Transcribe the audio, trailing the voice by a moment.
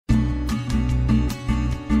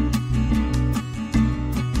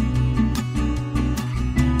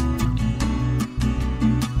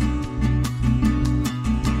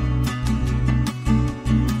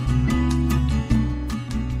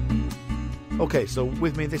Okay, so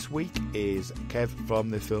with me this week is Kev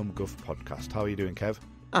from the Film Guff podcast. How are you doing, Kev?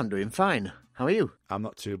 I'm doing fine. How are you? I'm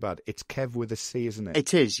not too bad. It's Kev with a C, isn't it?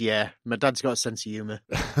 It is, yeah. My dad's got a sense of humour.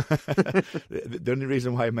 The only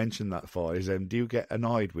reason why I mentioned that for is, do you get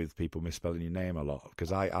annoyed with people misspelling your name a lot?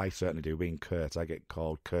 Because I certainly do. Being Kurt, I get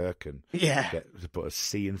called Kirk and get to put a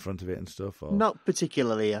C in front of it and stuff. Or... Not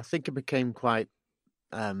particularly. I think I became quite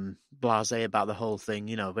blasé about the whole thing,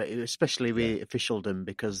 you know, but especially with officialdom,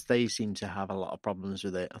 because they seem to have a lot of problems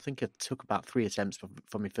with it. I think it took about 3 attempts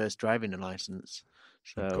for my first driving licence.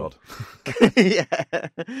 So, oh God. yeah.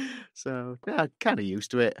 So, yeah, kind of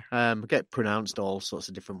used to it. I get pronounced all sorts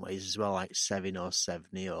of different ways as well, like Sevin or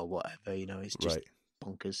Sevny or whatever, you know, it's just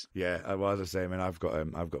bonkers. Yeah, well, as I say, I mean, I've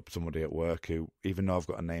got somebody at work who, even though I've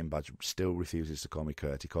got a name badge, still refuses to call me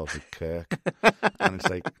Kurt. He calls me Kirk. And it's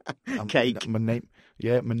like... Cake. My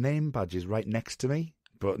name badge is right next to me,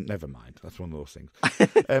 but never mind. That's one of those things.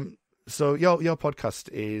 So your podcast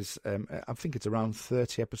is, I think it's around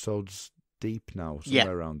 30 episodes deep now,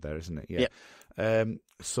 somewhere around there, isn't it? Yeah.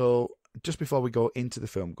 So just before we go into the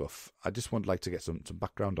film Guff, I just would like to get some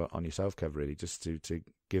background on yourself, Kev, really, just to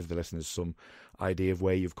give the listeners some idea of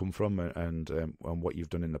where you've come from and what you've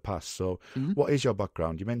done in the past. So what is your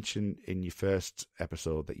background? You mentioned in your first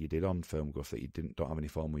episode that you did on Film Guff that you don't have any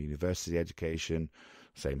formal university education.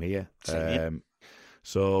 Same here.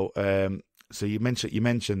 So you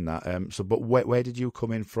mentioned that. But where did you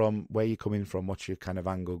come in from? Where you come in from? What's your kind of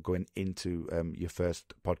angle going into your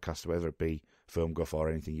first podcast, whether it be Film Guff or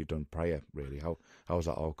anything you've done prior? Really, how has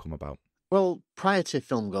that all come about? Well, prior to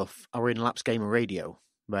Film Guff, I were in Lapsed Gamer Radio,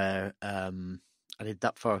 where I did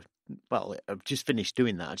that for. Well, I've just finished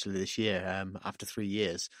doing that actually this year after 3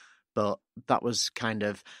 years, but that was kind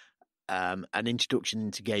of an introduction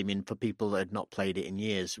into gaming for people that had not played it in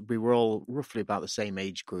years. We were all roughly about the same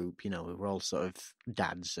age group, you know, we were all sort of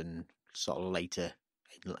dads and sort of later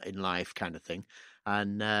in life kind of thing.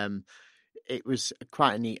 And it was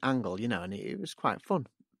quite a neat angle, you know, and it was quite fun.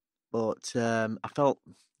 But I felt,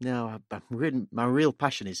 my real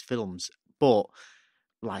passion is films. But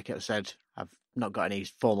like I said, I've not got any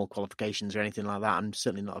formal qualifications or anything like that. I'm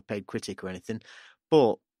certainly not a paid critic or anything.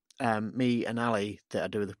 But me and Ali that I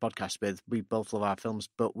do the podcast with, we both love our films,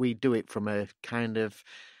 but we do it from a kind of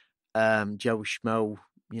Joe Schmo,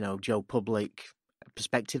 you know, Joe Public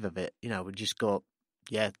perspective of it. You know, we just go,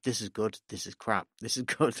 yeah, this is good, this is crap, this is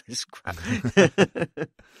good, this is crap.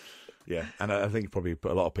 Yeah, and I think probably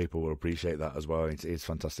a lot of people will appreciate that as well. It's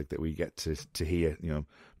fantastic that we get to hear, you know,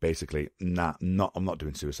 basically, I'm not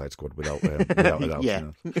doing Suicide Squad without yeah. You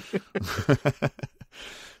know.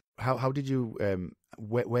 How did you?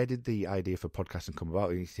 Where did the idea for podcasting come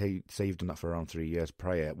about? You say you've done that for around 3 years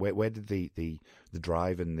prior. Where did the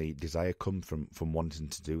drive and the desire come from wanting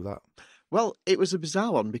to do that? Well, it was a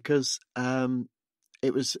bizarre one because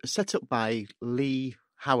it was set up by Lee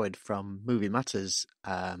Howard from Movie Matters,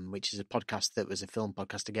 which is a podcast that was a film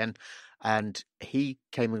podcast again, and he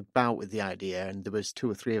came about with the idea, and there was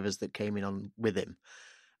 2 or 3 of us that came in on with him,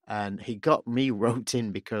 and he got me roped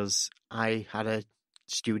in because I had a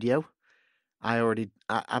studio. I've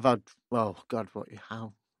had, well, God, what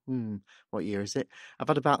year is it? I've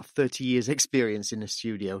had about 30 years experience in a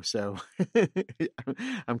studio, so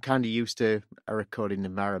I'm kind of used to a recording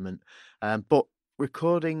environment. But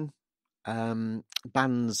recording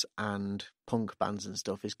bands and punk bands and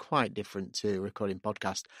stuff is quite different to recording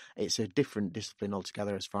podcast. It's a different discipline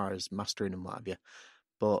altogether as far as mastering and what have you.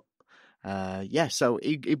 But so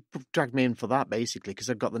he dragged me in for that basically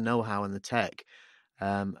because I've got the know-how and the tech.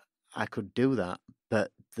 I could do that,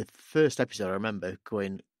 but the first episode I remember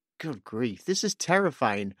going, good grief, this is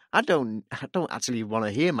terrifying. I don't actually want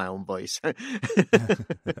to hear my own voice.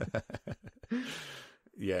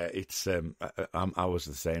 Yeah, it's I was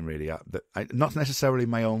the same really. Not necessarily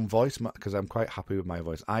my own voice because I'm quite happy with my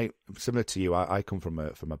voice. Similar to you, I come from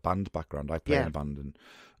a band background. I play in a band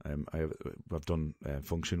and I've done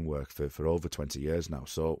function work for over 20 years now.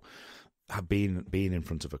 So being in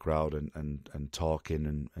front of a crowd and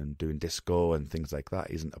talking and doing disco and things like that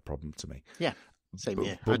isn't a problem to me. Yeah, same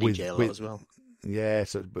here. I DJ a lot as well. Yeah,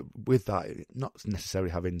 so but with that, not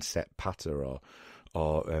necessarily having set patter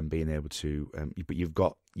or being able to, but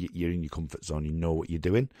you're in your comfort zone. You know what you're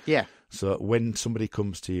doing. Yeah. So when somebody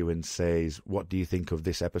comes to you and says, "What do you think of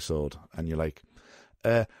this episode?" and you're like,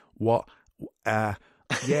 "What?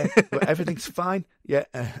 Yeah, but everything's fine." Yeah,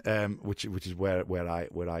 which is where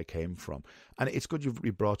I came from, and it's good you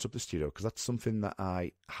brought up the studio because that's something that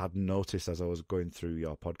I had noticed as I was going through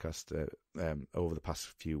your podcast over the past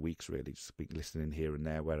few weeks. Really, just listening here and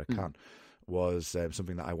there where I can, was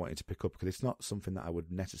something that I wanted to pick up because it's not something that I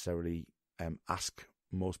would necessarily ask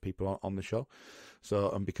most people on the show. So,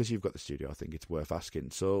 and because you've got the studio, I think it's worth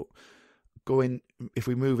asking. So, if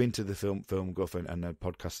we move into the film Guff and a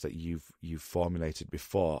podcast that you've formulated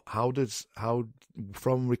before, how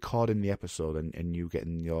from recording the episode and you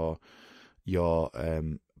getting your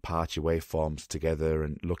parts, your waveforms together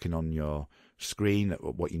and looking on your screen at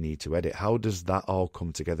what you need to edit, how does that all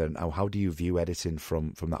come together, and how do you view editing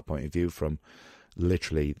from that point of view, from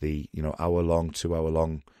literally the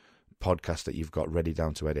 2-hour-long podcast that you've got ready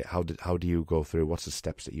down to edit? How do you go through? What's the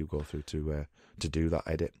steps that you go through to do that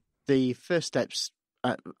edit? The first steps,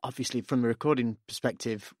 obviously, from the recording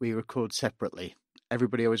perspective, we record separately.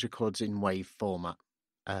 Everybody always records in WAV format.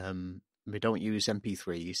 We don't use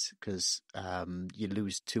MP3s because you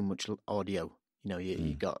lose too much audio.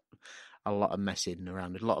 You got a lot of messing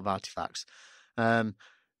around, a lot of artifacts. I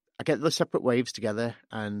get the separate waves together,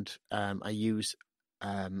 and I use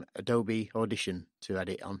Adobe Audition to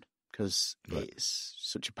edit on because it's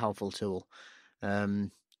such a powerful tool.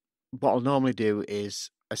 What I'll normally do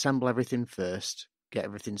is assemble everything first, get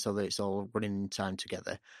everything so that it's all running in time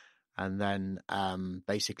together, and then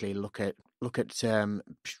basically look at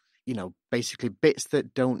basically bits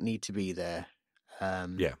that don't need to be there.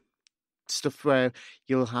 Stuff where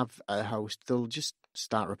you'll have a host, they'll just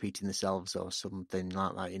start repeating themselves or something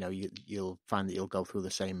like that. You'll find that you'll go through the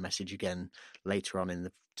same message again later on in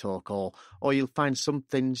the talk, or you'll find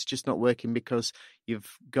something's just not working because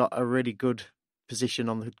you've got a really good position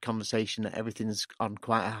on the conversation that everything's on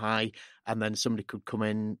quite a high, and then somebody could come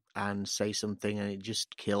in and say something and it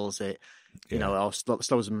just kills it, or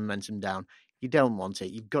slows the momentum down. You don't want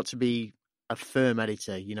it. You've got to be a firm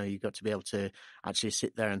editor. You've got to be able to actually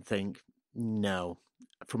sit there and think, no,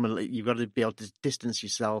 you've got to be able to distance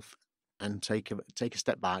yourself and take a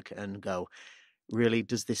step back and go, really,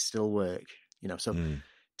 does this still work? So it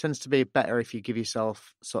tends to be better if you give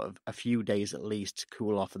yourself sort of a few days at least to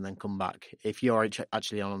cool off and then come back. If you're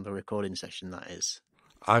actually on the recording session, that is.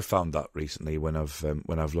 I've found that recently when I've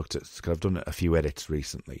looked at, because I've done a few edits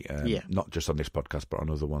recently, not just on this podcast but on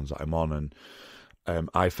other ones that I'm on, and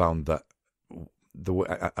I found that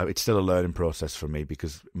it's still a learning process for me,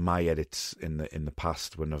 because my edits in the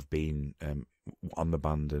past when I've been on the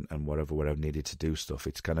band and where I've needed to do stuff,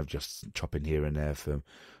 it's kind of just chopping here and there for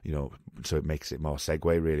so it makes it more segue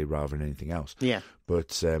really rather than anything else.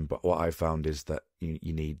 But what I found is that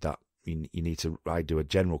you need that. You need to. I do a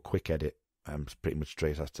general quick edit pretty much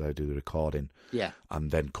straight after I do the recording,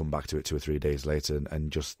 and then come back to it 2 or 3 days later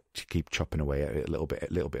and just keep chopping away at it a little bit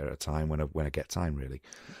at a time when I get time, really.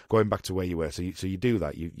 Going back to where you were, so you do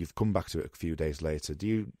that. You've come back to it a few days later. Do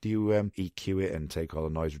you EQ it and take all the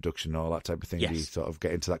noise reduction and all that type of thing? Yes. Do you sort of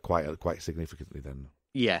get into that quite significantly then?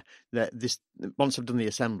 Yeah, once I've done the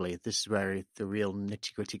assembly, this is where the real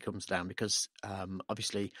nitty-gritty comes down, because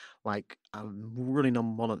obviously, like, I'm running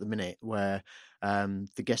on one at the minute where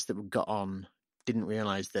the guest that we got on didn't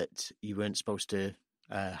realise that you weren't supposed to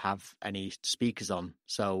have any speakers on.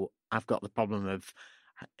 So I've got the problem of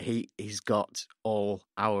he's got all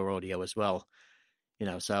our audio as well,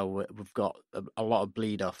 so we've got a lot of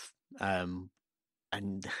bleed off, and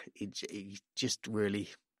it just really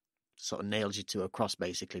sort of nails you to a cross,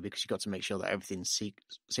 basically, because you've got to make sure that everything's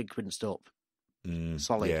sequenced up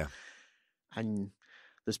solid. And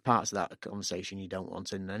there's parts of that conversation you don't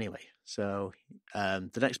want in anyway. So the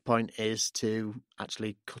next point is to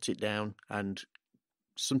actually cut it down, and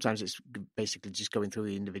sometimes it's basically just going through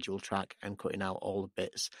the individual track and cutting out all the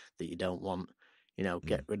bits that you don't want.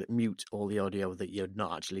 Mute all the audio that you're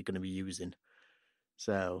not actually going to be using.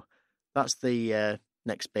 So that's the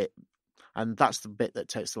next bit. And that's the bit that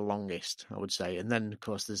takes the longest, I would say. And then, of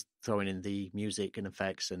course, there's throwing in the music and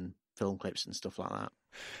effects and film clips and stuff like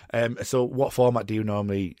that. So what format do you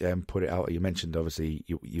normally put it out? You mentioned, obviously,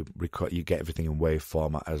 you record, you get everything in WAV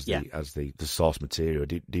format as the source material.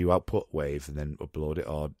 Do you output WAV and then upload it,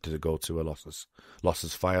 or does it go to a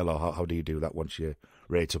lossless file, or how do you do that once you're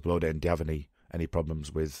ready to upload it? And do you have any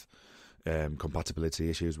problems with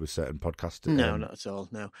compatibility issues with certain podcasts? No, not at all.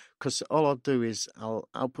 No, because all I'll do is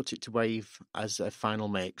I'll put it to WAV as a final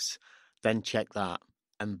mix, then check that,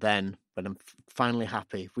 and then when I'm finally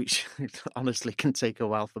happy, which honestly can take a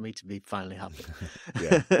while for me to be finally happy.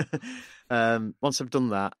 Once I've done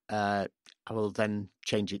that, I will then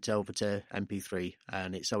change it over to MP3,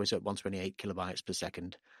 and it's always at 128 kilobytes per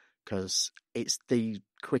second, because it's the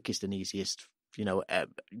quickest and easiest.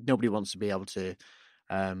 Nobody wants to be able to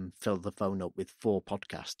fill the phone up with 4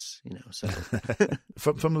 podcasts, So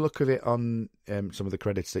from the look of it on some of the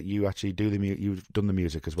credits, that you actually do you've done the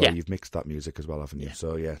music as well. Yeah. You've mixed that music as well, haven't you?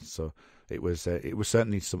 Yeah. So it was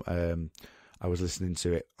certainly some. I was listening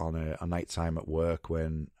to it on a night time at work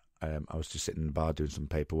when I was just sitting in the bar doing some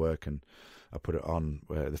paperwork, and I put it on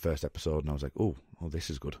the first episode, and I was like, oh, this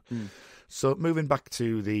is good. So moving back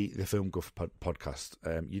to the Film Guff podcast,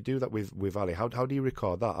 you do that with Ali. How do you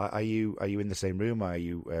record that? Are you in the same room? Are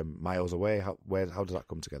you miles away? How does that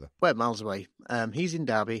come together? We're miles away. He's in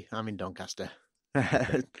Derby. I'm in Doncaster.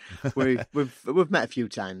 we've met a few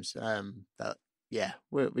times.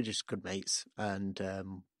 We're just good mates, and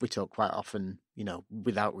we talk quite often,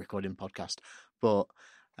 without recording podcast. But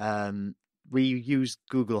we use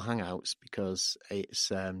Google Hangouts because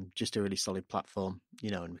it's just a really solid platform,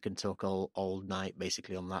 and we can talk all night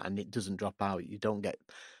basically on that, and it doesn't drop out. You don't get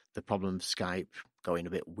the problem of Skype going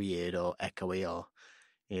a bit weird or echoey or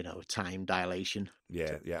time dilation.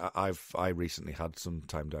 Yeah. I recently had some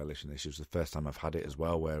time dilation issues. The first time I've had it as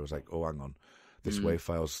well, where I was like, oh, hang on, this wave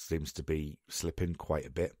file seems to be slipping quite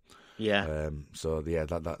a bit. Yeah.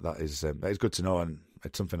 That is good to know, and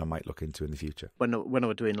it's something I might look into in the future. When I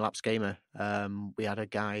was doing Lapse Gamer, we had a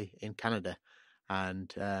guy in Canada,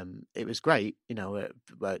 and it was great,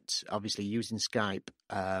 but obviously using Skype,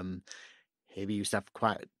 he used to have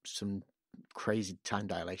quite some crazy time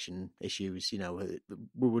dilation issues. We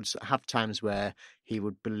would have times where he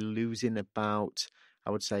would be losing about, I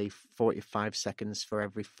would say, 45 seconds for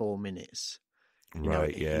every 4 minutes.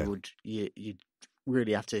 Right, yeah. You'd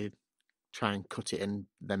really have to try and cut it and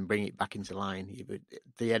then bring it back into line.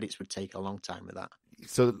 The edits would take a long time with that.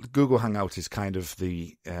 So Google Hangout is kind of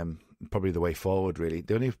the probably the way forward, really.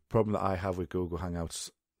 The only problem that I have with Google Hangouts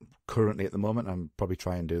currently at the moment, I'm probably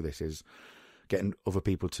trying to do this, is getting other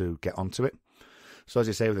people to get onto it. So as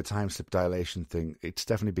you say, with the time slip dilation thing, it's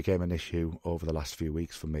definitely became an issue over the last few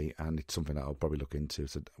weeks for me, and it's something that I'll probably look into.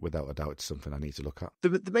 So without a doubt, it's something I need to look at.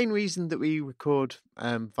 The main reason that we record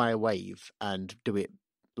via Wave and do it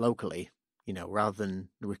locally, rather than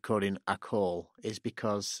recording a call, is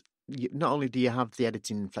because not only do you have the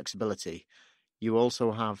editing flexibility, you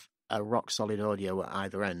also have a rock solid audio at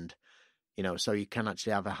either end, so you can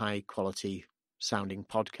actually have a high quality sounding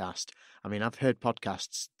podcast. I mean, I've heard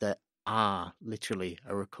podcasts that are literally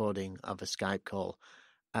a recording of a Skype call,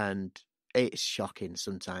 and it's shocking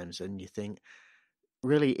sometimes. And you think,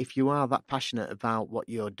 really, if you are that passionate about what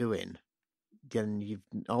you're doing, then you've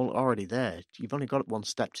already there. You've only got one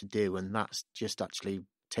step to do, and that's just actually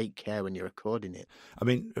take care when you're recording it. I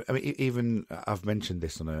mean, even I've mentioned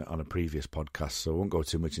this on a previous podcast, so I won't go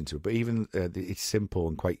too much into it. But even it's simple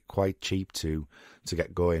and quite cheap to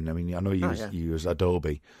get going. I mean, I know you use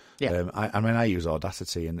Adobe. Yeah. I use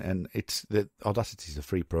Audacity, and Audacity is a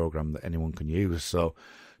free program that anyone can use. So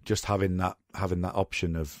just having that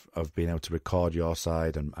option of being able to record your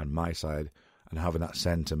side and my side, and having that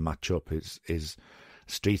send and match up is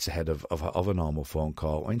streets ahead of a normal phone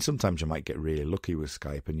call. I mean, sometimes you might get really lucky with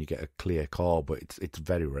Skype and you get a clear call, but it's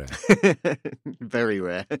very rare. Very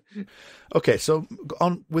rare. Okay, so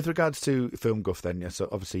on with regards to Film Guff, then, so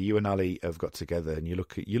obviously you and Ali have got together, and you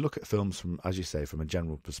look at films from, as you say, from a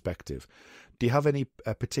general perspective. Do you have any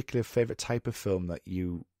particular favourite type of film that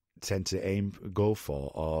you tend to go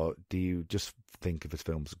for, or do you just think if a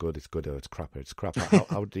film's good, it's good, or it's crap, it's crap?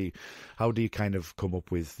 How do you kind of come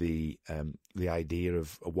up with the idea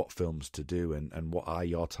of what films to do, and what are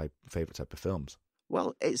your favourite type of films?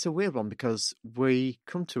 Well, it's a weird one because we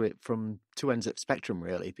come to it from two ends of the spectrum,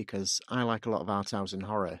 really, because I like a lot of art house and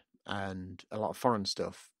horror and a lot of foreign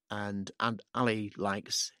stuff. And Ali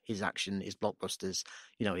likes his action, his blockbusters,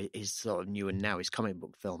 his sort of new and now, his comic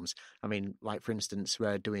book films. I mean, like, for instance,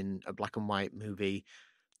 we're doing a black and white movie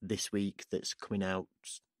this week that's coming out.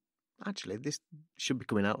 Actually, this should be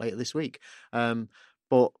coming out later this week.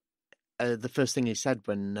 But the first thing he said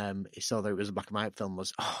when he saw that it was a black and white film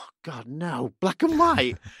was, "Oh, God, no, black and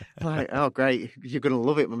white." Like, oh, great. You're going to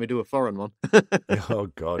love it when we do a foreign one. Oh,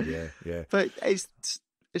 God, yeah. But it's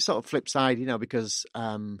sort of flip side, because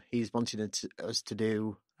he's wanting us to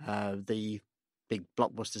do the big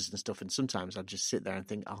blockbusters and stuff. And sometimes I just sit there and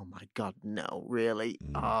think, oh, my God, no, really?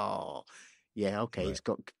 Oh, yeah, okay, right. It's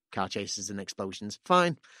got car chases and explosions.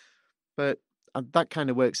 Fine. But that kind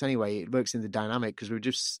of works anyway. It works in the dynamic because we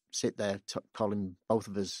just sit there calling both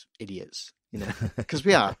of us idiots, because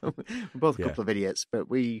we are. We're both a couple of idiots, but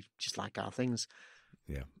we just like our things.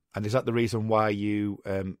 Yeah. And is that the reason why you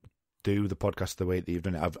do the podcast the way that you've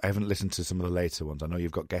done it? I haven't listened to some of the later ones. I know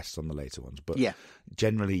you've got guests on the later ones, but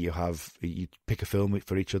generally you pick a film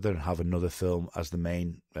for each other and have another film as the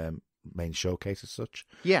main showcase as such.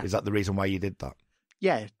 Yeah. Is that the reason why you did that?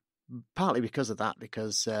 Yeah, partly because of that,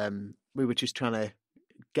 because we were just trying to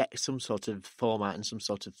get some sort of format and some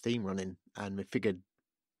sort of theme running, and we figured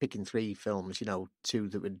picking 3 films, 2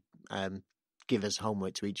 that would give us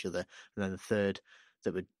homework to each other, and then a third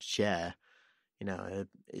that would share.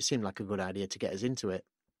 It seemed like a good idea to get us into it.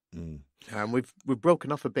 Mm. And we've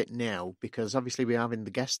broken off a bit now because obviously we're having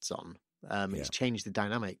the guests on. It's changed the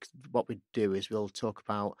dynamic. What we do is we'll talk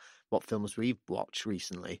about what films we've watched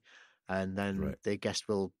recently, and then the guest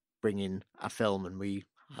will bring in a film, and we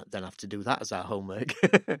then have to do that as our homework.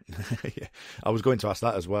 Yeah, I was going to ask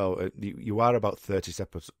that as well. You are about 30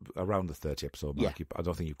 episodes, around the 30 episode mark. Yeah. I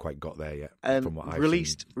don't think you've quite got there yet. From what I've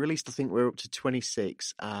released, seen. I think we're up to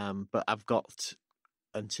 26. But I've got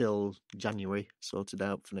until January sorted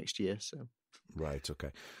out for next year. So. Right,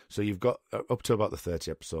 okay. So you've got up to about the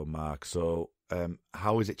 30 episode mark. So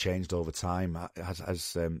how has it changed over time? How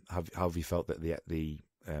have you felt that the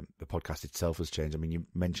podcast itself has changed? I mean, you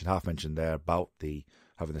mentioned there about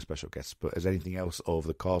having the special guests, but has anything else over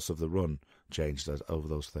the course of the run changed over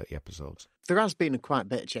those 30 episodes? There has been quite a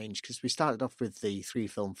bit of change because we started off with the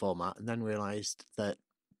 3-film format and then realised that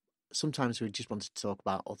sometimes we just wanted to talk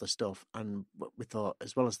about other stuff, and we thought,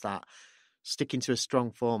 as well as that, sticking to a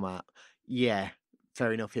strong format,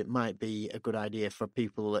 fair enough, it might be a good idea for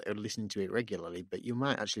people that are listening to it regularly, but you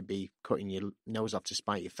might actually be cutting your nose off to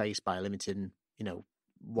spite your face by limiting,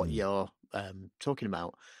 what you're talking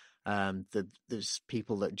about. There's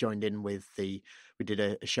people that joined in we did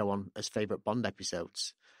a show on as favourite Bond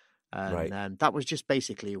episodes. And that was just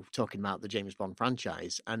basically talking about the James Bond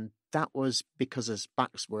franchise. And that was because his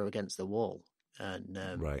backs were against the wall. And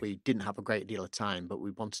we didn't have a great deal of time, but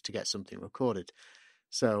we wanted to get something recorded.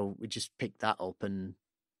 So we just picked that up and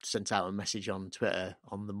sent out a message on Twitter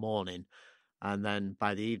on the morning. And then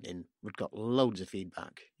by the evening, we'd got loads of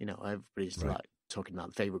feedback. Everybody's like talking about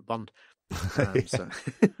the favourite Bond.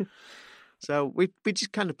 So we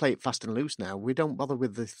just kind of play it fast and loose now. We don't bother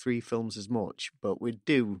with the 3 films as much, but we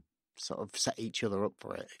do sort of set each other up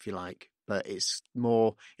for it, if you like. But it's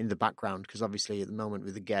more in the background because obviously at the moment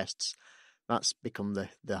with the guests, that's become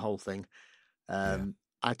the whole thing.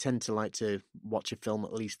 I tend to like to watch a film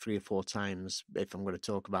at least 3 or 4 times if I'm going to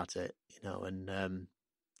talk about it, and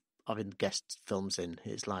having guest films in,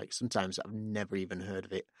 it's like sometimes I've never even heard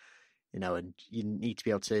of it, and you need to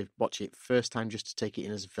be able to watch it first time just to take it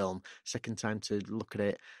in as a film, second time to look at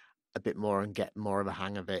it a bit more and get more of a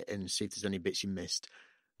hang of it and see if there's any bits you missed.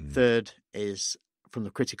 Third is from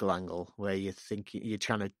the critical angle where you're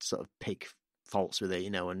trying to sort of pick faults with it,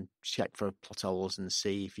 and check for plot holes and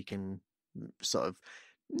see if you can sort of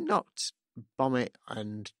not bomb it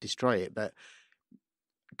and destroy it, but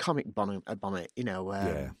comic bomb it,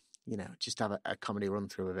 just have a comedy run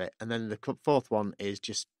through of it. And then the 4th one is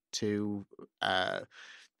just to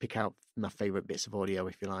pick out my favourite bits of audio,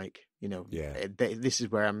 if you like. This is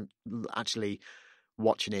where I'm actually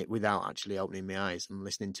watching it without actually opening my eyes and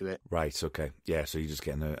listening to it. Right, okay. Yeah, so you're just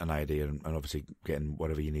getting an idea and obviously getting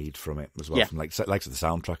whatever you need from it as well, from like the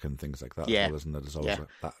soundtrack and things like that as well, isn't there? There's always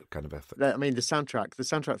that kind of effort. I mean, the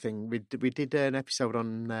soundtrack thing, we did an episode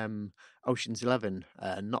on Ocean's 11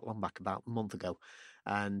 not long back, about a month ago,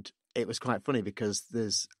 and it was quite funny because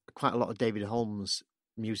there's quite a lot of David Holmes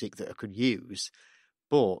music that I could use,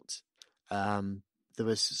 but there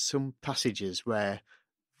was some passages where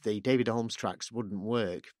the David Holmes tracks wouldn't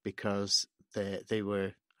work because they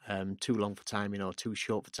were too long for timing or too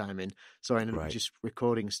short for timing. So I ended up just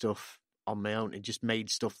recording stuff on my own. It just made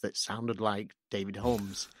stuff that sounded like David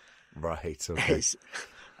Holmes. Right, okay.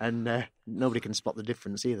 And nobody can spot the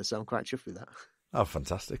difference either, so I'm quite chuffed with that. Oh,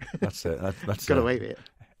 fantastic. That's got away with it.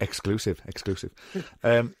 Exclusive.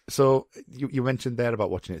 So you mentioned there about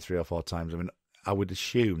watching it 3 or 4 times. I mean, I would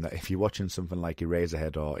assume that if you're watching something like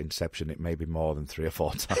Eraserhead or Inception, it may be more than 3 or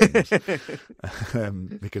 4 times.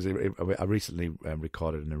 Because I recently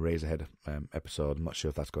recorded an Eraserhead episode. I'm not sure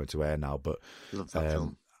if that's going to air now, but love that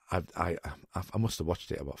film. I must have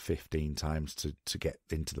watched it about 15 times to get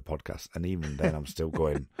into the podcast, and even then I'm still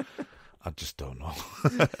going, I just don't know.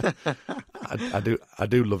 I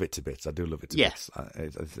do love it to bits. I do love it to bits.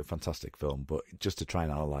 It's a fantastic film, but just to try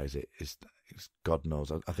and analyse it is God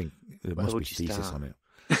knows. I think there must be thesis on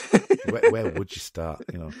it. Where would you start?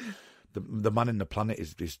 The Man in the Planet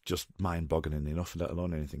is just mind-boggling enough, let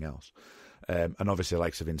alone anything else. And obviously, the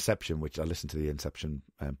likes of Inception, which I listened to the Inception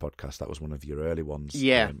podcast. That was one of your early ones,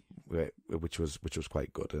 which was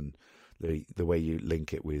quite good. And the way you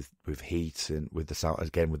link it with Heat and with the sound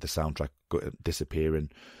again with the soundtrack disappearing.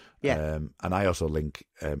 And I also link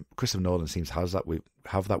Christopher Nolan seems to have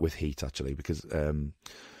that with Heat actually, because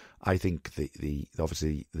I think the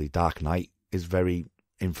obviously the Dark Knight is very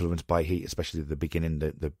influenced by Heat, especially at the beginning,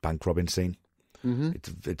 the bank robbing scene. Mm-hmm.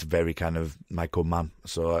 It's very kind of Michael Mann.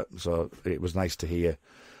 So it was nice to hear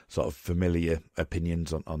sort of familiar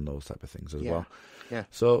opinions on those type of things as well. Yeah.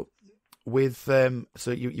 So with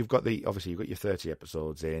so you've got obviously you've got your 30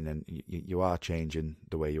 episodes in, and you are changing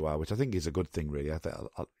the way you are, which I think is a good thing, really.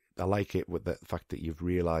 I like it with the fact that you've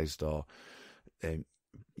realised, or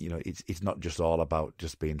it's not just all about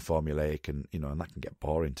just being formulaic, and and that can get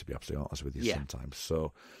boring, to be absolutely honest with you sometimes.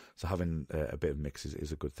 So having a bit of mix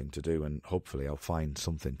is a good thing to do, and hopefully I'll find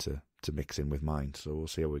something to mix in with mine. So we'll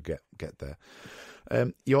see how we get there.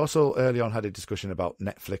 You also early on had a discussion about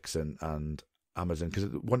Netflix and Amazon, because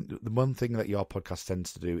the one thing that your podcast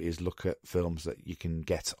tends to do is look at films that you can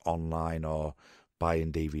get online or buy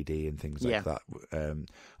in DVD and things like that. And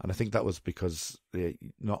I think that was because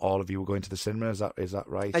not all of you were going to the cinema. Is that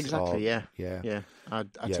right? Exactly. Yeah. I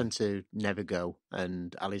tend to never go,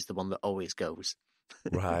 and Ali's the one that always goes.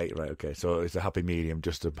 Right. Okay. So it's a happy medium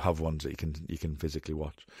just to have ones that you can physically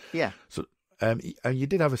watch. Yeah. So. And you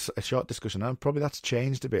did have a short discussion, and probably that's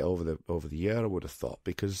changed a bit over the year, I would have thought,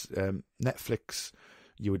 because Netflix,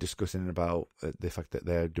 you were discussing about the fact that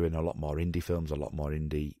they're doing a lot more indie films, a lot more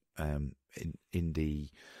indie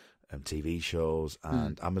TV shows,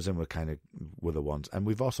 and Amazon were the ones, and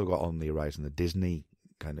we've also got on the horizon the Disney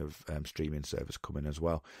kind of streaming service coming as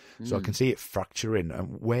well. So I can see it fracturing.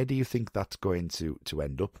 And where do you think that's going to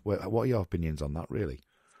end up? What are your opinions on that, really?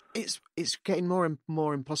 It's getting more and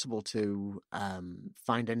more impossible to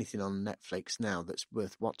find anything on Netflix now that's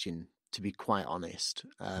worth watching, to be quite honest,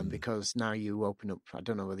 because now you open up, I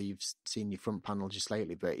don't know whether you've seen your front panel just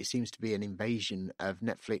lately, but it seems to be an invasion of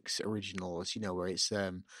Netflix originals, where it's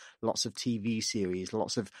lots of TV series,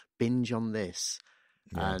 lots of binge on this,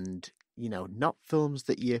 and, not films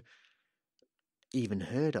that you even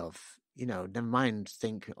heard of. Never mind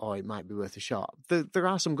think, it might be worth a shot. There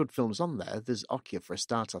are some good films on there. There's Okja for a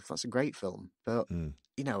start off. That's a great film. But,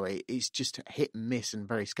 it's just hit and miss and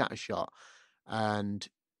very scattershot. And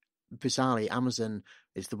bizarrely, Amazon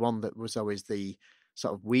is the one that was always the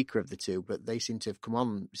sort of weaker of the two, but they seem to have come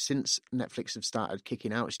on since Netflix have started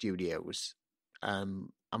kicking out studios.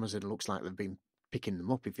 Amazon looks like they've been picking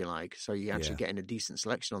them up, if you like. So you're actually getting a decent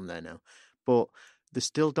selection on there now. But they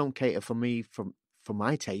still don't cater for me for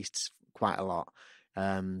my tastes quite a lot.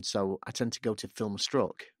 So I tend to go to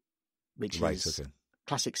Filmstruck, which is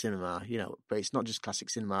classic cinema, but it's not just classic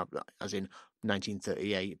cinema as in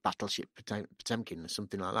 1938 Battleship Potemkin or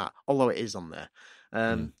something like that, although it is on there.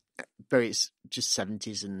 But it's just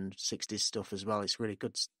 70s and 60s stuff as well. It's a really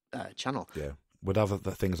good channel. Yeah. Would have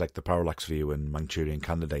the things like The Parallax View and Manchurian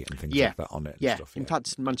Candidate and things like that on it. And stuff, in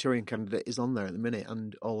fact, Manchurian Candidate is on there at the minute,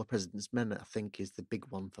 and All the President's Men, I think, is the big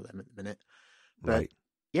one for them at the minute. But, right.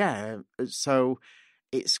 Yeah, so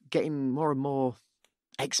it's getting more and more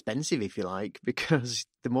expensive, if you like, because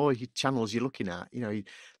the more channels you're looking at,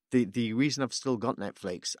 the reason I've still got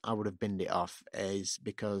Netflix, I would have binned it off, is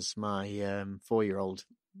because my 4-year-old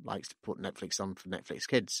likes to put Netflix on for Netflix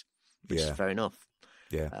Kids, which is fair enough.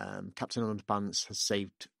 Yeah. Captain Underpants has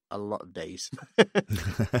saved a lot of days.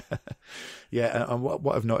 Yeah, and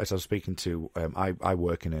what I've noticed, I was speaking to, I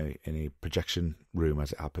work in a projection room,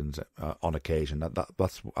 as it happens, on occasion.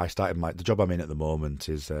 That's I started the job I'm in at the moment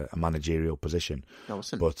is a managerial position.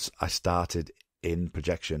 Awesome. But I started in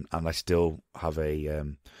projection, and I still have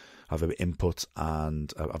an input,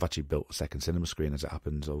 and I've actually built a second cinema screen, as it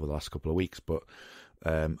happens, over the last couple of weeks. But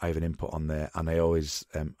I have an input on there, and I always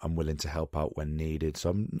I'm willing to help out when needed. So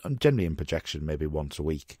I'm generally in projection maybe once a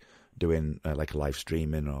week, doing like a live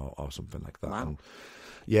streaming or something like that. Wow. And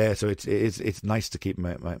yeah, so it's nice to keep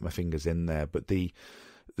my fingers in there. But the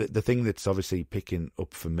thing that's obviously picking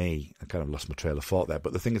up for me, I kind of lost my trail of thought there,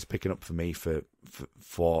 but the thing that's picking up for me for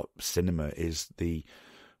cinema is the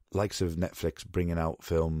likes of Netflix bringing out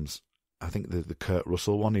films. I think the Kurt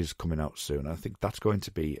Russell one is coming out soon. I think that's going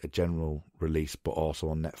to be a general release, but also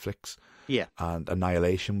on Netflix. Yeah. And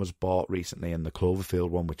Annihilation was bought recently, and the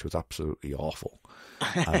Cloverfield one, which was absolutely awful.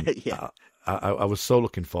 Yeah. I was so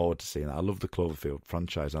looking forward to seeing that. I love the Cloverfield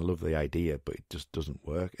franchise. I love the idea, but it just doesn't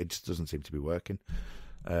work. It just doesn't seem to be working.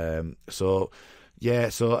 So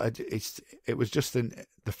it was just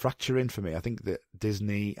the fracturing for me. I think that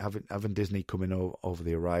Disney, having Disney coming over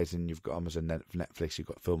the horizon, you've got Amazon, Netflix, you've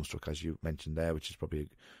got Filmstruck, as you mentioned there, which is probably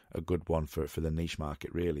a good one for the niche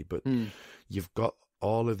market, really. But you've got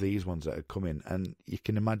all of these ones that are coming, and you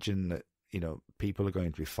can imagine that people are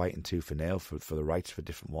going to be fighting tooth and nail for the rights for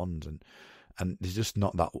different ones, and there's just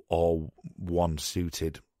not that all one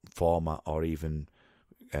suited format or even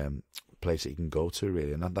place that you can go to,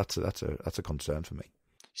 really, and that's a concern for me.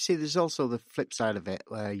 See, there's also the flip side of it,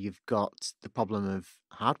 where you've got the problem of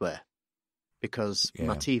hardware, because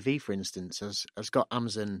my TV, for instance, has got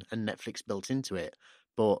Amazon and Netflix built into it,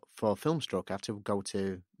 but for Filmstruck, I have to go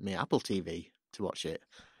to my Apple TV to watch it.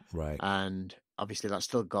 Right. And obviously that's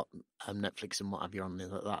still got Netflix and what have you on there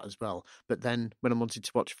like that as well. But then when I wanted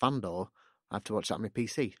to watch Fandor, I have to watch that on my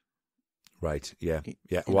PC. Right. Yeah.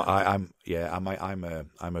 Yeah. You Well, know.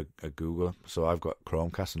 I'm a Googler, so I've got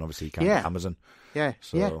Chromecast, and obviously you can't Yeah. get Amazon. Yeah,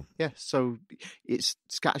 So yeah. So it's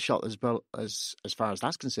scattershot as well as far as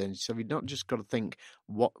that's concerned. So you've not just got to think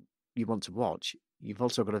what you want to watch. You've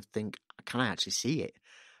also got to think, can I actually see it?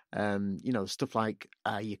 Stuff like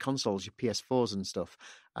your consoles, your PS4s and stuff.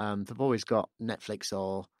 They've always got Netflix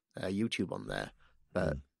or YouTube on there,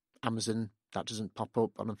 but Amazon, that doesn't pop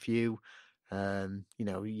up on a few.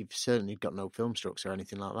 You've certainly got no Filmstructs or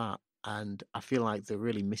anything like that. And I feel like they're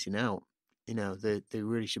really missing out. They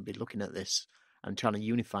really should be looking at this and trying to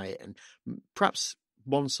unify it, and perhaps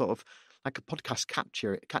one sort of like a podcast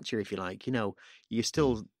catcher, if you like. You're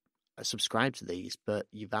still subscribed to these, but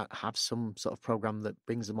you have some sort of program that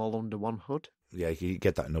brings them all under one hood. yeah, you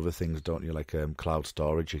get that in other things, don't you? Like cloud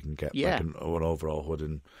storage, you can get like an overall hood,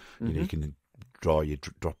 and you can draw your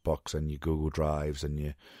Dropbox and your Google Drives and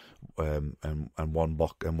your and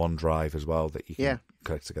one drive as well that you can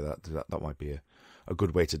connect together. That might be a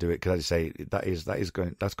good way to do it, because as I say,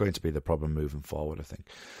 that's going to be the problem moving forward, I think.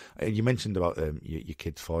 You mentioned about your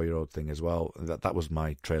kid's 4-year-old thing as well. That was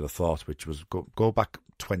my trail of thought, which was go back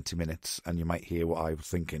 20 minutes and you might hear what I was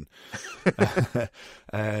thinking.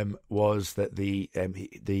 Was that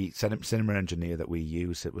the cinema engineer that we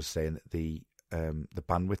use, it was saying that the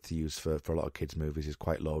bandwidth to use for a lot of kids' movies is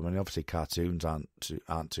quite low. I mean, obviously cartoons aren't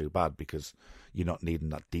too bad because you're not needing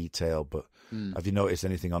that detail. But have you noticed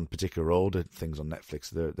anything on particular older things on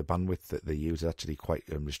Netflix? The bandwidth that they use is actually quite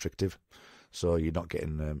restrictive, so you're not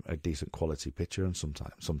getting a decent quality picture, and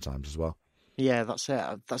sometimes as well. Yeah, that's it.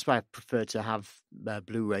 That's why I prefer to have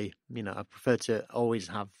Blu-ray. I prefer to always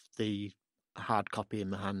have the hard copy in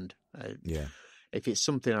my hand. If it's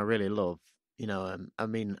something I really love, I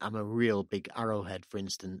mean, I'm a real big Arrowhead, for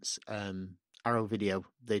instance. Arrow Video,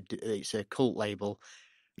 it's a cult label,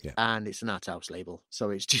 and it's an art house label, so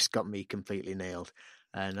it's just got me completely nailed.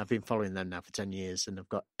 And I've been following them now for 10 years, and I've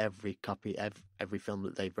got every copy, every film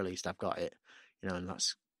that they've released, I've got it. And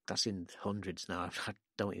that's in hundreds now. I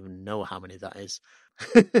don't even know how many that is.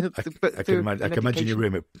 I can imagine your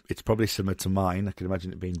room. It's probably similar to mine. I can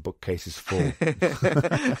imagine it being bookcases full.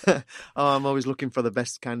 I'm always looking for the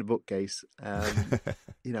best kind of bookcase.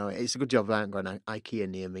 It's a good job I haven't got an IKEA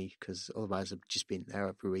near me, because otherwise I've just been there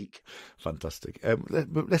every week. Fantastic.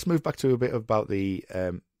 Let's move back to a bit about the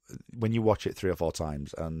when you watch it 3 or 4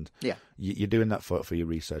 times, and you're doing that for your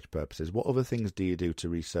research purposes. What other things do you do to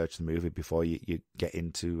research the movie before you get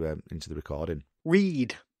into the recording?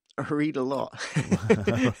 Read a lot,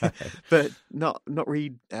 but not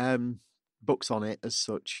read books on it as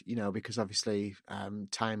such, because obviously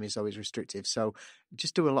time is always restrictive. So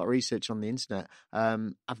just do a lot of research on the internet.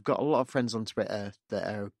 I've got a lot of friends on Twitter that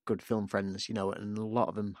are good film friends, and a lot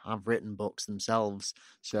of them have written books themselves.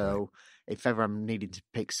 So if ever I'm needing to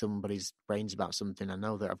pick somebody's brains about something, I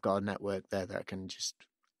know that I've got a network there that I can just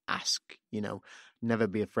ask. Never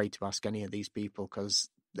be afraid to ask any of these people, because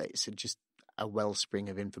it's just a wellspring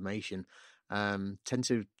of information. Tend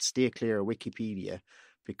to steer clear of Wikipedia,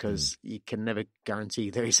 because you can never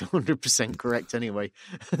guarantee that it's 100% correct anyway.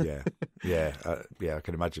 I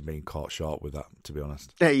can imagine being caught short with that, to be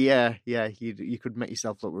honest. You could make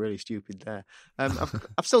yourself look really stupid there.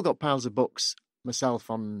 I've still got piles of books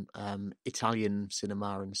myself on Italian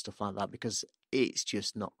cinema and stuff like that, because it's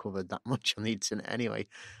just not covered that much on the internet anyway.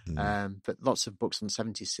 But lots of books on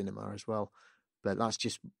 70s cinema as well. But that's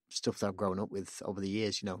just stuff that I've grown up with over the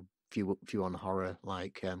years. Few on horror,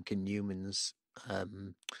 like Ken Newman's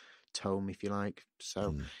tome, if you like.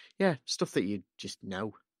 So stuff that you just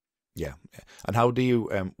know. Yeah. And how do you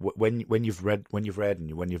when you've read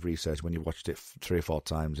and when you've researched, when you've watched it 3 or 4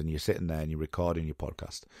 times, and you're sitting there and you're recording your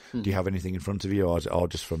podcast, do you have anything in front of you, or is it all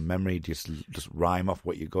just from memory? Just rhyme off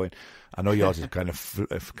what you're going? I know yours is kind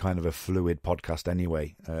of a fluid podcast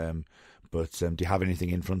anyway. But do you have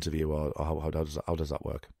anything in front of you, or how does that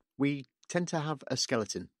work? We tend to have a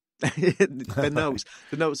skeleton. The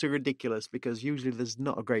notes are ridiculous, because usually there's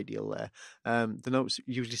not a great deal there. The notes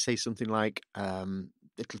usually say something like,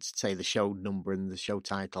 it'll say the show number and the show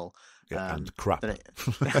title. And crap. Then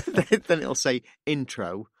it'll say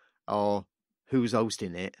intro or who's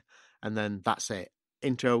hosting it, and then that's it.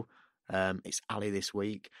 Intro, it's Ali this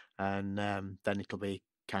week, and then it'll be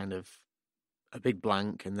kind of a big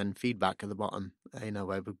blank, and then feedback at the bottom,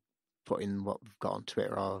 where we put in what we've got on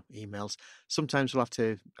Twitter or emails. Sometimes we'll have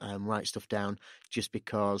to write stuff down, just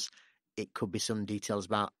because it could be some details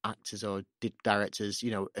about actors or directors,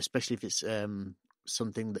 especially if it's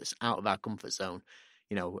something that's out of our comfort zone.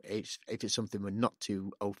 if it's something we're not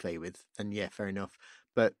too au fait with, then yeah, fair enough.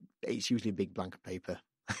 But it's usually big blank of paper.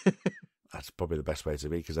 That's probably the best way to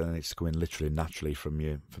be, because then it's going literally naturally from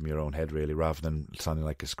your own head, really, rather than sounding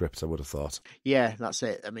like a script, I would have thought. Yeah, that's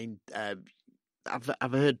it. I mean,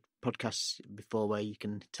 I've heard podcasts before where you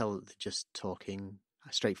can tell that they're just talking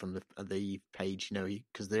straight from the page,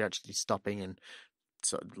 because they're actually stopping and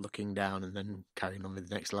sort of looking down and then carrying on with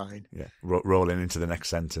the next line. Yeah, rolling into the next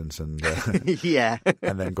sentence and yeah,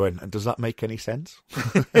 and then going, does that make any sense?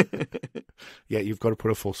 Yeah, you've got to put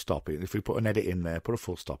a full stop in. If we put an edit in there, put a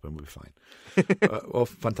full stop and we'll be fine. Well,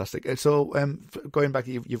 fantastic. So, going back,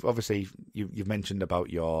 you've obviously you've mentioned about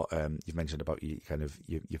your kind of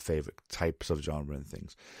your favorite types of genre and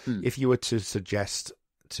things. If you were to suggest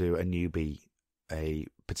to a newbie a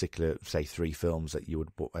particular, say, 3 films that you would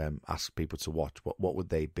ask people to watch, what would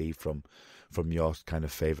they be from your kind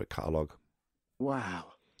of favorite catalogue? Wow.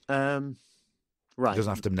 Right. It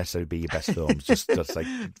doesn't have to necessarily be your best films, just like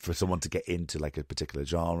for someone to get into like a particular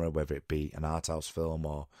genre, whether it be an art house film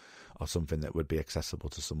or something that would be accessible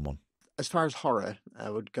to someone. As far as horror, I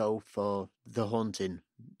would go for The Haunting,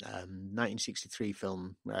 1963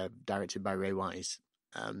 film directed by Ray Wise.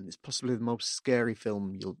 It's possibly the most scary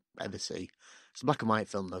film you'll ever see. It's a black and white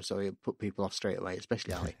film, though, so it'll put people off straight away,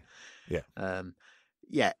 especially Ali. Yeah.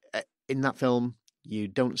 In that film, you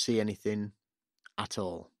don't see anything at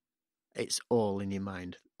all. It's all in your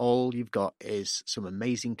mind. All you've got is some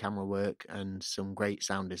amazing camera work and some great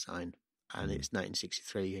sound design. And it's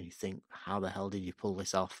 1963, and you think, how the hell did you pull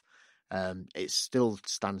this off? It still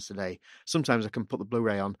stands today. Sometimes I can put the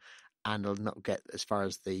Blu-ray on and I'll not get as far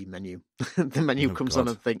as the menu. The menu comes on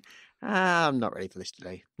and think, I'm not ready for this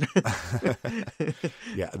today.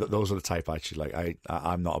 Yeah, those are the type I actually like.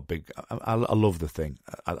 I'm not a big... I love The Thing.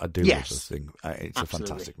 I do love The Thing. It's absolutely a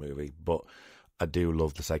fantastic movie, but I do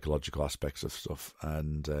love the psychological aspects of stuff,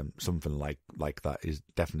 and something like that is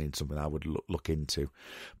definitely something I would look into,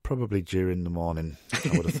 probably during the morning,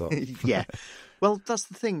 I would have thought. Yeah. Well, that's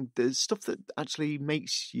the thing. There's stuff that actually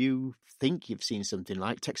makes you think you've seen something,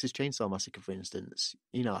 like Texas Chainsaw Massacre, for instance.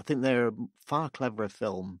 I think they're a far cleverer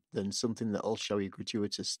film than something that'll show you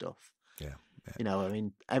gratuitous stuff. Yeah. I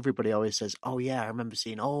mean, everybody always says, oh yeah, I remember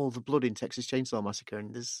seeing all the blood in Texas Chainsaw Massacre,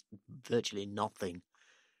 and there's virtually nothing.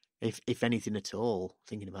 If anything at all,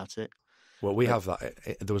 thinking about it. Well, we have that.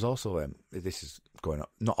 There was also, this is going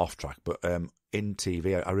not off track, but in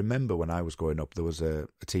TV, I remember when I was growing up, there was a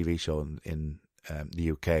TV show in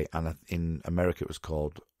the UK, and in America it was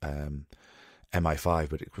called MI5,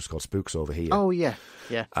 but it was called Spooks over here. Oh, yeah,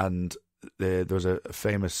 yeah. And there was a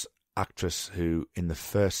famous actress who, in the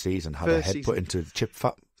first season, had her head put into chip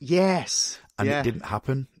fat. Yes. And it didn't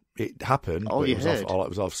happen. It happened, but it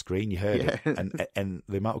was off screen. You heard it, and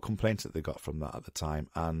the amount of complaints that they got from that at the time,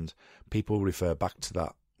 and people refer back to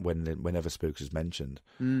that whenever Spooks is mentioned,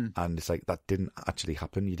 and it's like that didn't actually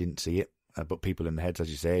happen. You didn't see it, but people in the heads,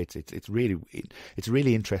 as you say, it's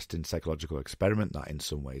really interesting psychological experiment that in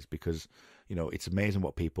some ways, because it's amazing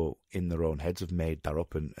what people in their own heads have made that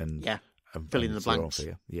up and fill in the blanks.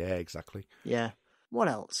 Yeah, exactly. Yeah. What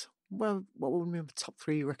else? Well, what would my top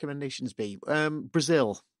 3 recommendations be?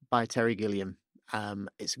 Brazil by Terry Gilliam.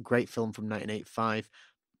 It's a great film from 1985.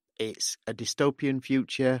 It's a dystopian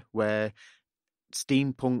future where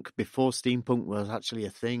before steampunk was actually a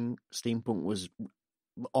thing, steampunk was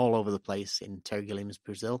all over the place in Terry Gilliam's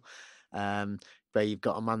Brazil, where you've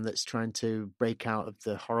got a man that's trying to break out of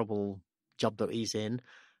the horrible job that he's in,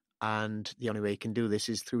 and the only way he can do this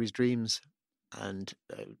is through his dreams. And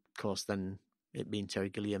of course, then it being Terry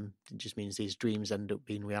Gilliam, it just means these dreams end up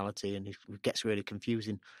being reality, and it gets really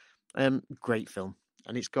confusing. Great film,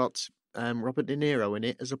 and it's got Robert De Niro in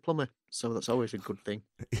it as a plumber, so that's always a good thing.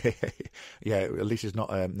 Yeah, at least he's not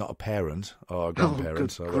a parent or a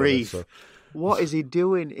grandparent. Oh, good grief! What is he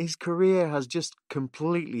doing? His career has just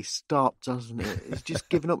completely stopped, hasn't it? He's just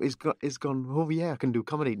given up. He's gone. Oh yeah, I can do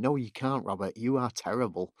comedy. No, you can't, Robert. You are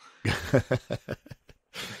terrible.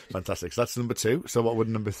 Fantastic. So that's number 2. So what would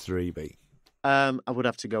number 3 be? I would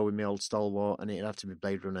have to go with my old stalwart, and it'd have to be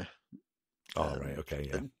Blade Runner. Oh, right, okay,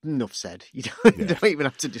 yeah. Enough said. You don't even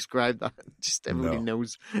have to describe that. Just everybody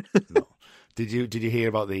knows. No. Did you hear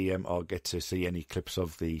about the or get to see any clips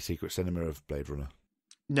of the secret cinema of Blade Runner?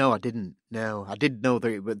 No, I didn't. No, I did know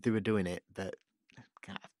they were doing it, but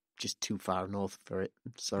just too far north for it.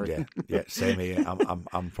 Sorry. Yeah, same here.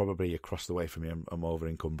 I'm probably across the way from you. I'm over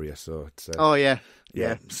in Cumbria, so it's. Oh yeah.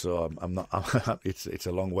 So I'm not. It's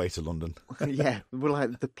a long way to London. Yeah, we're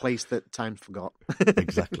like the place that time forgot.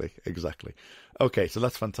 Exactly. Okay, so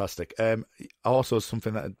that's fantastic. Also,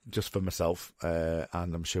 something that just for myself,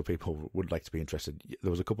 and I'm sure people would like to be interested.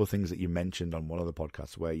 There was a couple of things that you mentioned on one of the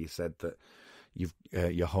podcasts where you said that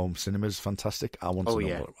your home cinema is fantastic. I want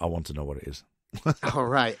to know what it is. All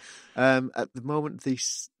right. At the moment, the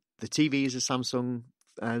TV is a Samsung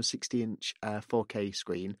 60-inch 4K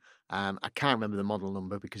screen. I can't remember the model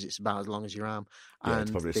number because it's about as long as your arm. Yeah, and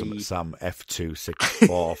it's probably some Sam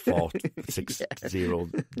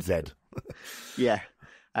F26440Z. Yeah.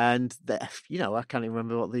 And I can't even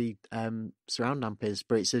remember what the surround amp is,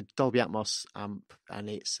 but it's a Dolby Atmos amp, and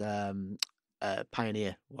it's a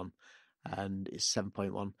Pioneer one, and it's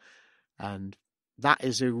 7.1. And that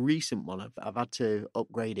is a recent one. I've had to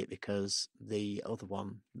upgrade it because the other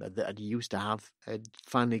one that I used to have had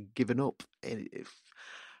finally given up.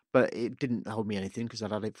 But it didn't hold me anything because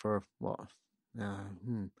I'd had it for about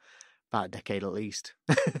a decade at least.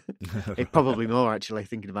 It probably more, actually,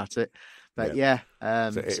 thinking about it. But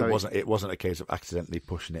so it wasn't a case of accidentally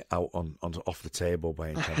pushing it out on off the table by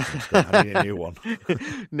intention. I need a new one.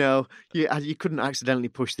 No, you couldn't accidentally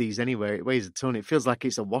push these anywhere. It weighs a ton. It feels like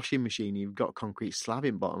it's a washing machine. You've got a concrete slab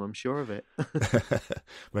in bottom. I'm sure of it.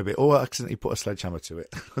 Maybe. I accidentally put a sledgehammer to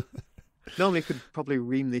it. Normally, I could probably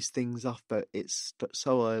ream these things off, but it's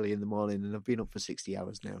so early in the morning, and I've been up for 60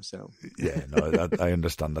 hours now. So yeah, no, I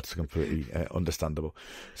understand. That's completely understandable.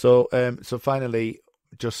 So, finally,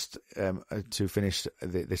 just to finish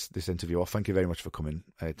this interview off, thank you very much for coming.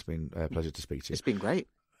 It's been a pleasure to speak to you. It's been great.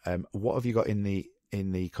 What have you got in the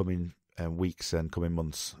coming weeks and coming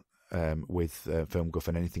months with Film Guff,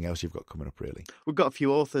 and anything else you've got coming up? Really, we've got a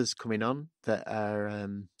few authors coming on that are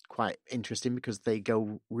quite interesting because they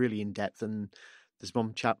go really in depth, and there's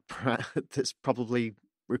one chap that's probably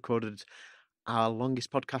recorded our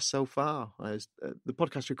longest podcast so far. The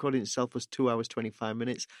podcast recording itself was 2 hours 25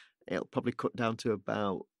 minutes. It'll probably cut down to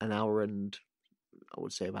about an hour, and I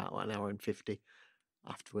would say about an hour and 50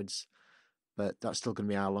 afterwards, but that's still going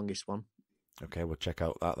to be our longest one. Okay, well, check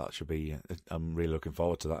out that. That should be. I'm really looking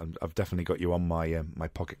forward to that. I've definitely got you on my my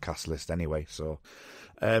Pocket Cast list anyway. So,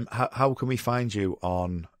 how can we find you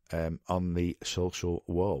on the social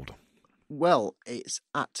world? Well, it's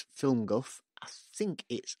at Film Guff. I think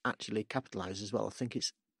it's actually capitalised as well. I think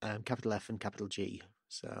it's capital F and capital G.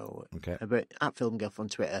 So, okay. But at Film Guff on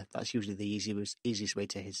Twitter, that's usually the easiest way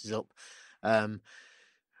to hit us up. I'm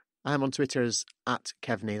on Twitter as at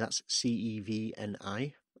Kevney. That's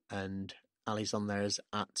CEVNI, and Ali's on there as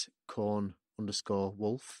at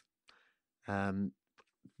corn_wolf.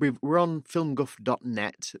 We're on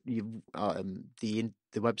filmguff.net.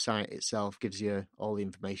 The website itself gives you all the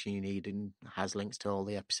information you need and has links to all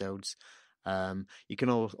the episodes. You can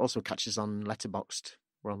also catch us on Letterboxd.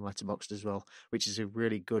 We're on Letterboxd as well, which is a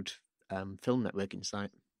really good film networking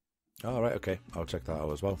site. Oh, right, okay. I'll check that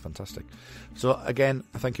out as well. Fantastic. So, again,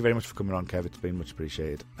 thank you very much for coming on, Kev. It's been much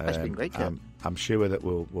appreciated. It's been great, Kev. I'm sure that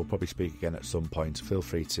we'll probably speak again at some point. Feel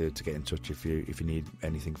free to get in touch if you need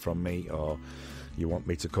anything from me or you want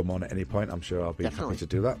me to come on at any point. I'm sure I'll be happy to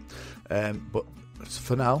do that. But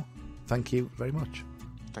for now, thank you very much.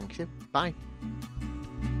 Thank you. Bye.